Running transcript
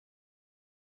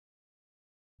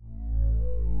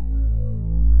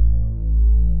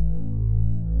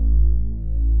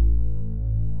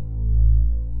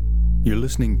You're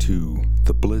listening to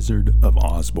The Blizzard of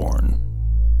Osborne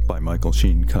by Michael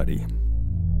Sheen Cuddy.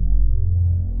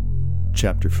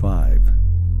 Chapter 5,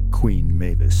 Queen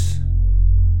Mavis.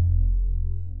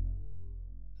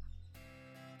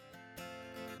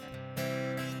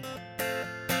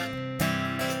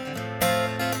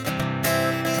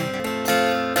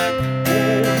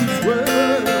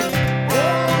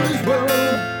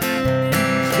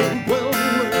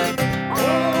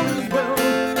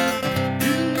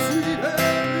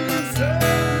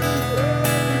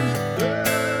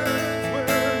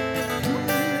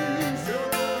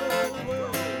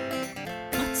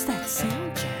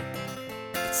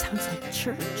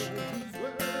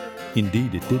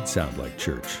 Indeed, it did sound like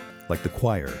church, like the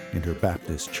choir in her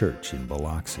Baptist church in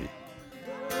Biloxi.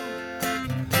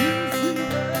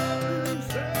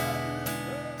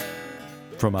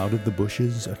 From out of the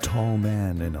bushes, a tall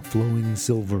man in a flowing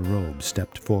silver robe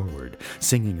stepped forward,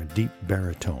 singing a deep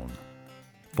baritone.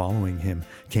 Following him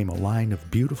came a line of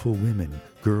beautiful women,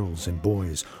 girls and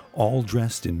boys, all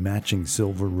dressed in matching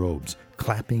silver robes,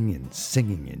 clapping and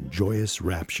singing in joyous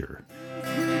rapture.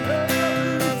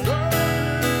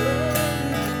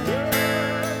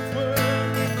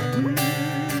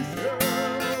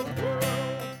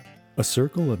 A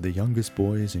circle of the youngest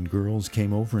boys and girls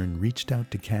came over and reached out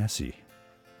to Cassie.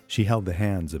 She held the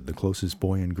hands of the closest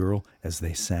boy and girl as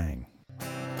they sang.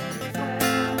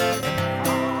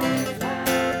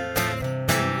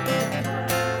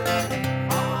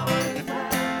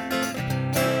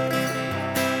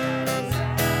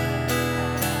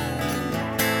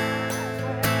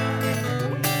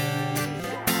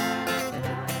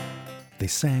 They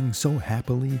sang so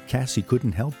happily, Cassie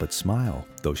couldn't help but smile,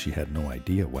 though she had no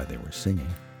idea why they were singing.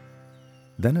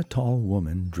 Then a tall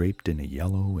woman, draped in a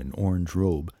yellow and orange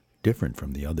robe, different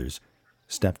from the others,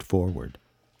 stepped forward.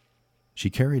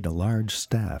 She carried a large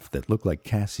staff that looked like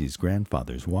Cassie's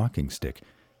grandfather's walking stick,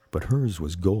 but hers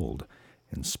was gold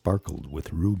and sparkled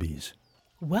with rubies.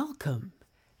 Welcome,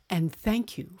 and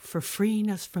thank you for freeing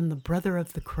us from the brother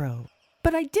of the crow.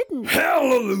 But I didn't.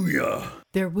 Hallelujah!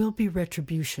 There will be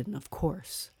retribution, of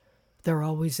course. There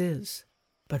always is.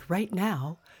 But right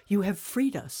now, you have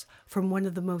freed us from one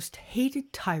of the most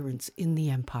hated tyrants in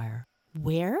the Empire.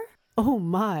 Where? Oh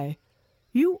my,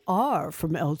 you are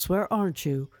from elsewhere, aren't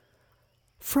you?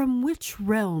 From which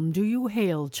realm do you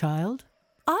hail, child?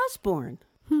 Osborne.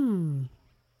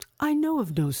 I know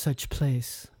of no such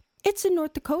place. It's in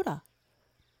North Dakota.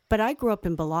 But I grew up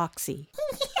in Biloxi.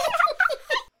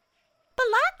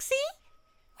 Biloxi?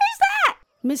 Where's that?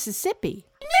 Mississippi.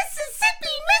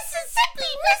 Mississippi,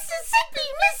 Mississippi, Mississippi,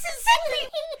 Mississippi.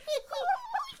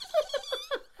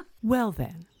 Well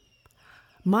then,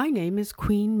 my name is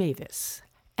Queen Mavis,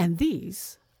 and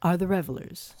these are the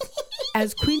Revellers.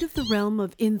 As Queen of the realm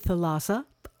of Inthalassa,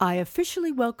 I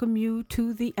officially welcome you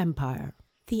to the Empire.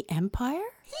 The Empire?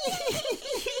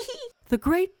 The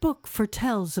great book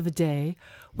foretells of a day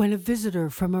when a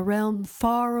visitor from a realm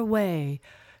far away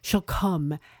shall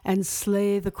come and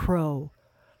slay the crow.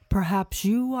 Perhaps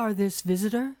you are this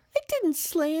visitor? I didn't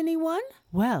slay anyone.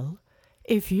 Well,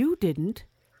 if you didn't,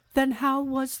 then how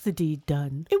was the deed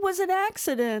done? It was an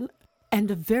accident.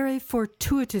 And a very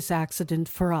fortuitous accident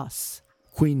for us.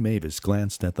 Queen Mavis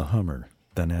glanced at the Hummer,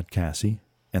 then at Cassie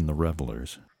and the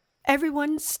Revellers.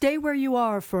 Everyone, stay where you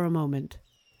are for a moment.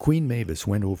 Queen Mavis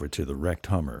went over to the wrecked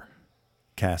Hummer.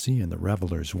 Cassie and the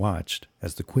Revellers watched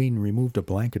as the Queen removed a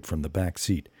blanket from the back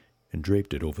seat and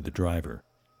draped it over the driver.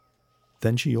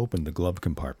 Then she opened the glove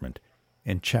compartment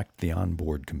and checked the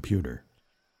onboard computer.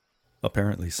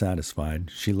 Apparently satisfied,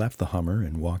 she left the Hummer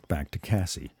and walked back to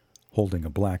Cassie, holding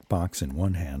a black box in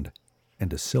one hand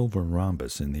and a silver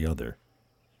rhombus in the other.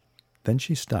 Then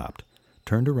she stopped,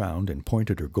 turned around and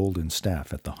pointed her golden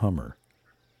staff at the Hummer.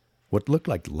 What looked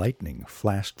like lightning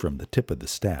flashed from the tip of the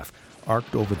staff,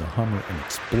 arced over the Hummer, and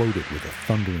exploded with a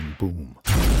thundering boom.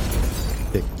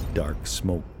 Thick, dark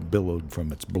smoke billowed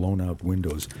from its blown-out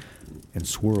windows and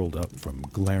swirled up from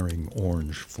glaring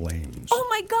orange flames. Oh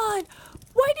my God!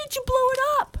 Why did you blow it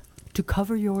up? To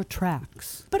cover your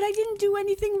tracks. But I didn't do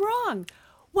anything wrong.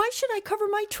 Why should I cover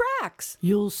my tracks?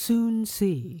 You'll soon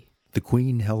see. The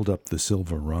Queen held up the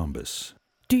silver rhombus.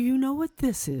 Do you know what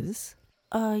this is?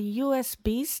 A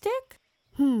USB stick?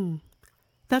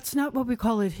 That's not what we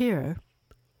call it here.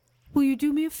 Will you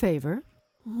do me a favor?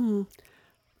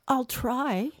 I'll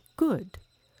try. Good.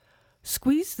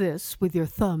 Squeeze this with your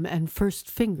thumb and first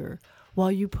finger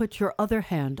while you put your other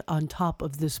hand on top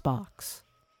of this box.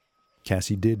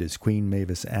 Cassie did as Queen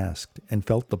Mavis asked and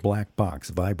felt the black box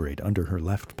vibrate under her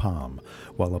left palm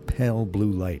while a pale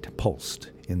blue light pulsed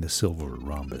in the silver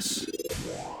rhombus.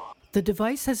 The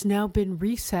device has now been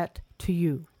reset to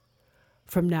you.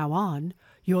 From now on,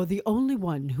 you're the only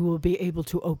one who will be able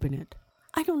to open it.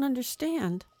 I don't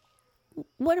understand.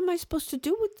 What am I supposed to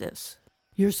do with this?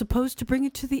 You're supposed to bring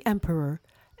it to the Emperor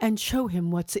and show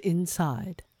him what's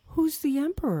inside. Who's the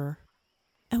Emperor?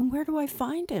 And where do I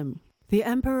find him? The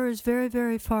Emperor is very,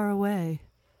 very far away.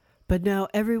 But now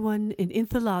everyone in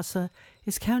Inthalassa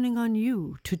is counting on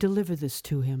you to deliver this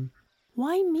to him.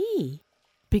 Why me?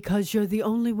 Because you're the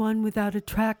only one without a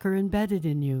tracker embedded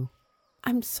in you.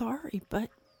 I'm sorry,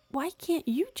 but why can't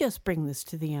you just bring this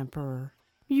to the Emperor?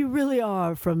 You really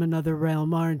are from another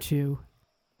realm, aren't you?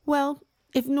 Well,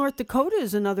 if North Dakota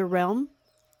is another realm,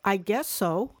 I guess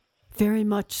so. Very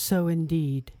much so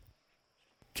indeed.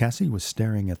 Cassie was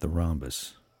staring at the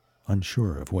rhombus,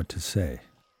 unsure of what to say.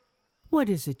 What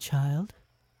is it, child?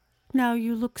 Now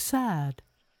you look sad.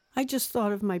 I just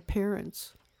thought of my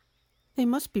parents. They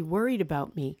must be worried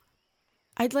about me.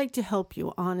 I'd like to help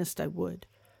you, honest I would.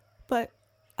 But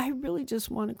I really just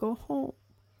want to go home.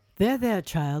 There,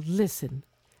 child, listen.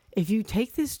 If you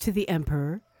take this to the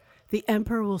Emperor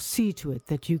will see to it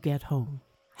that you get home.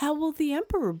 How will the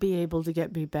Emperor be able to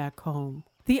get me back home?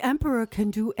 The Emperor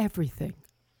can do everything.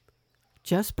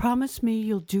 Just promise me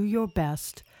you'll do your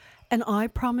best, and I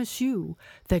promise you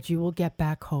that you will get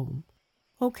back home.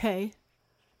 Okay.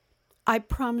 I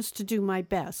promise to do my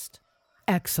best.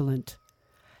 Excellent.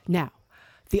 Now,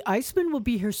 the Iceman will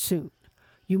be here soon.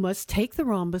 You must take the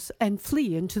rhombus and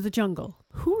flee into the jungle.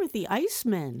 Who are the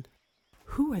Icemen?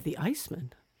 Who are the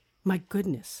Icemen? My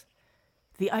goodness.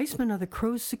 The Icemen are the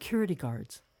Crow's security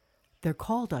guards. They're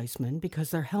called Icemen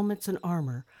because their helmets and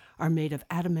armor are made of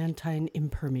adamantine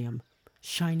impermeum,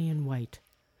 shiny and white.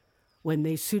 When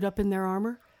they suit up in their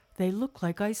armor, they look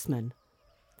like Icemen.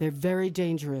 They're very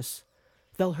dangerous.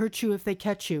 They'll hurt you if they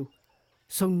catch you,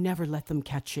 so never let them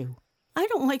catch you. I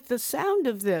don't like the sound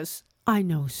of this. I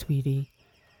know, sweetie.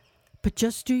 But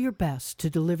just do your best to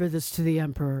deliver this to the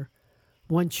Emperor.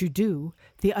 Once you do,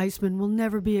 the Iceman will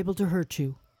never be able to hurt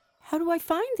you. How do I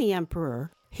find the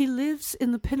Emperor? He lives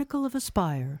in the pinnacle of a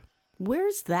spire.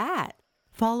 Where's that?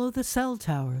 Follow the cell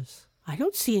towers. I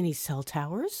don't see any cell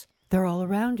towers. They're all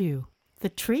around you. The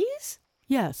trees?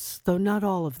 Yes, though not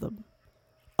all of them.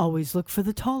 Always look for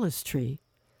the tallest tree.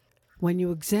 When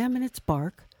you examine its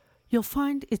bark, you'll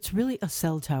find it's really a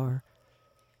cell tower.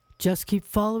 Just keep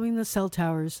following the cell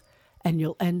towers, and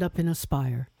you'll end up in a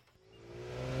spire.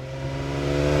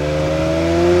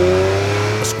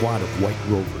 A squad of white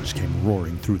rovers came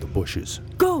roaring through the bushes.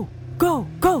 Go! Go!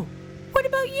 Go! What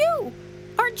about you?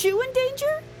 Aren't you in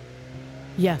danger?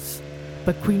 Yes,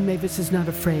 but Queen Mavis is not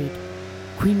afraid.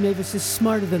 Queen Mavis is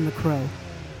smarter than the Crow.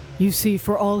 You see,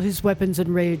 for all his weapons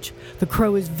and rage, the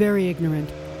Crow is very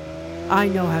ignorant. I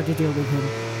know how to deal with him.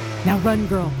 Now run,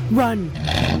 girl, run!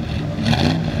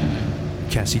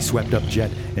 Cassie swept up Jet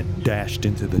and dashed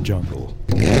into the jungle.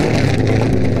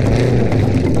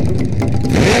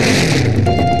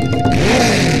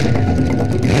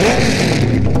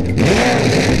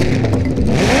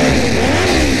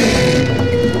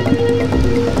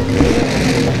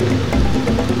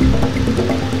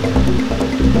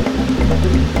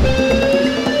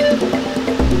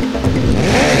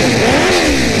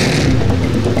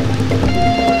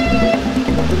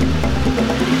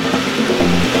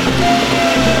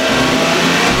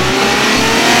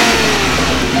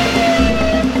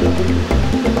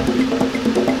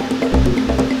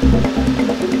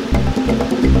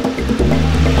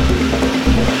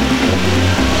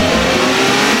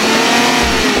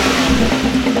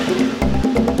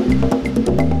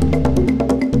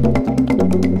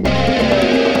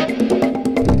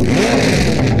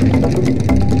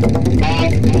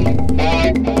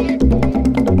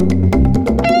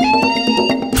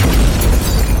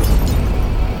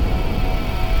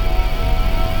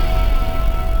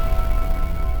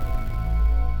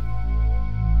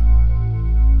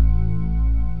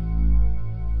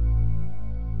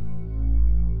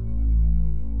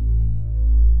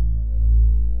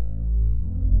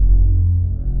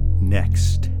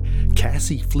 Next,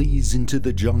 Cassie flees into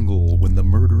the jungle when the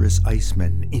murderous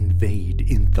Icemen invade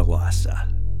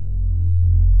Inthalassa.